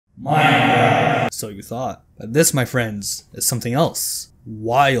Minecraft. So you thought. But this, my friends, is something else.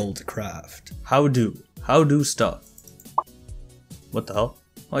 Wildcraft. How do stuff. What the hell?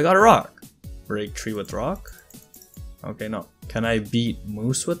 Oh, I got a rock. Break tree with rock? Okay, no. Can I beat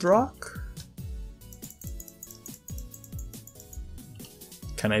moose with rock?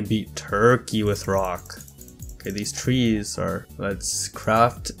 Can I beat turkey with rock? Okay, these trees are... Let's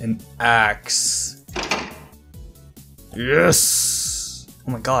craft an axe. Yes!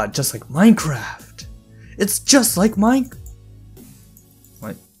 Oh my god, just like Minecraft! It's just like What?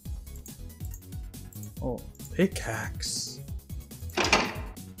 Oh, pickaxe.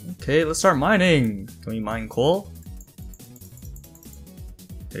 Okay, let's start mining. Can we mine coal?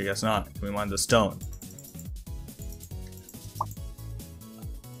 Okay, I guess not. Can we mine the stone?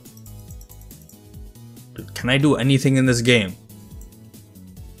 Dude, can I do anything in this game?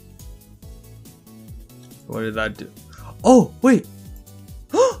 What did that do? Oh, wait!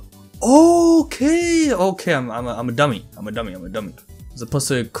 Okay, I'm a dummy. I'm a dummy. I'm supposed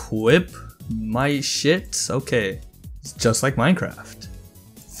to equip my shit? Okay. It's just like Minecraft.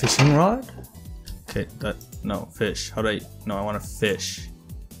 Fishing rod? Okay, no, fish. How do I, no, I want to fish.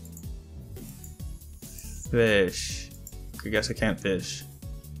 Fish. I guess I can't fish.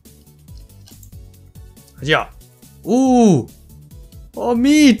 Yeah. Ooh! Oh,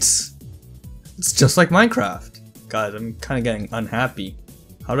 meat! It's just like Minecraft. Guys, I'm kind of getting unhappy.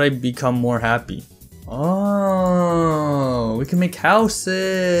 How do I become more happy? Oh, we can make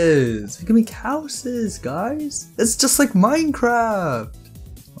houses. We can make houses, guys. It's just like Minecraft.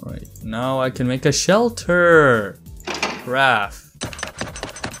 Alright, now I can make a shelter. Craft.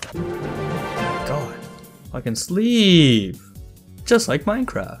 God, I can sleep. Just like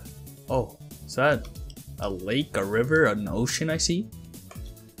Minecraft. Oh, is that a lake, a river, an ocean I see?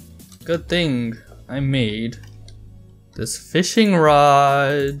 Good thing I made this fishing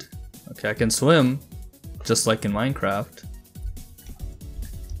rod. Okay, I can swim, just like in Minecraft.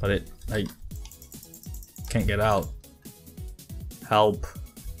 But I can't get out. Help.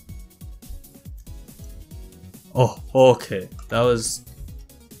 Oh, okay. That was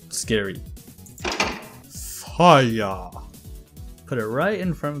scary. Fire. Put it right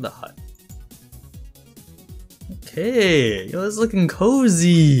in front of the hut. Okay, yo, this is looking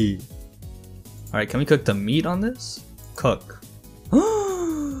cozy. Alright, can we cook the meat on this? Cook.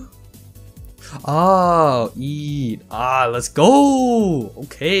 Oh, eat. Ah, let's go.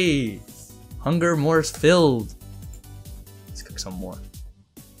 Okay. Hunger more is filled. Let's cook some more.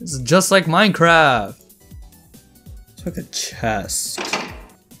 This is just like Minecraft. Let's make a chest.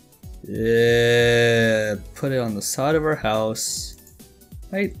 Yeah. Put it on the side of our house.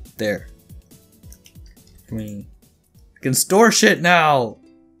 Right there. We can store shit now.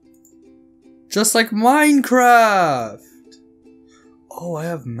 Just like Minecraft. Oh, I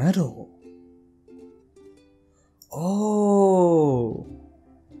have metal. Oh.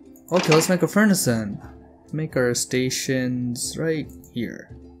 Okay, let's make a furnace then. Make our stations right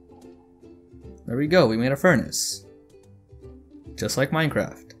here. There we go, we made a furnace. Just like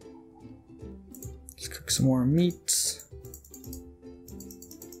Minecraft. Let's cook some more meat.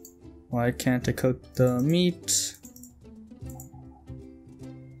 Why can't I cook the meat?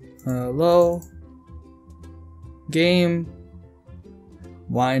 Hello? Game?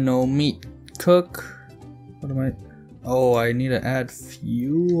 Why no meat cook? What am I? Oh, I need to add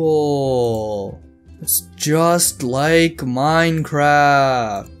fuel. It's just like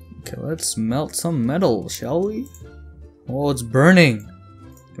Minecraft. Okay, let's melt some metal, shall we? Oh, it's burning.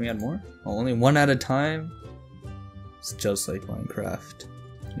 Can we add more? Oh, only one at a time? It's just like Minecraft.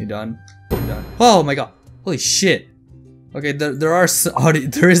 You done? You done? Oh my god! Holy shit! Okay, there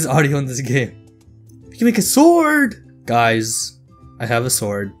is audio in this game. You can make a sword! Guys, I have a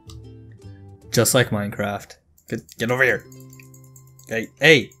sword. Just like Minecraft. Get over here. Okay,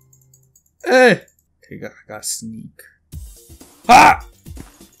 hey! Hey! Okay, I gotta sneak. Ah!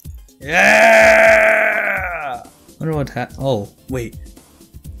 Yeah! I wonder what happened. Oh, wait.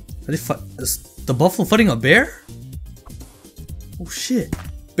 Is the buffalo fighting a bear? Oh shit.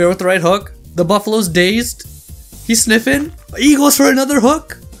 Bear with the right hook. The buffalo's dazed. He's sniffing. He goes for another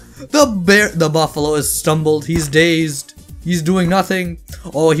hook. The buffalo is stumbled. He's dazed. He's doing nothing.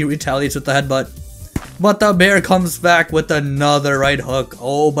 Oh, he retaliates with the headbutt. But the bear comes back with another right hook.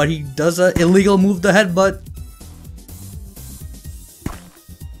 Oh, but he does a illegal move, the headbutt.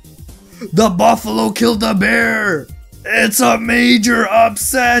 The buffalo killed the bear. It's a major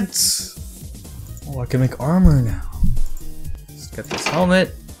upset. Oh, I can make armor now. Let's get this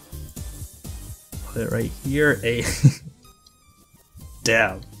helmet. Put it right here.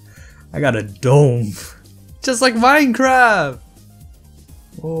 Damn. I got a dome. Just like Minecraft.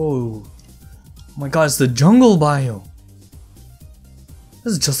 Oh my god, it's the jungle biome.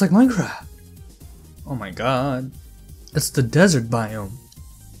 This is just like Minecraft. Oh my god. It's the desert biome.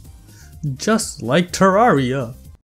 Just like Terraria.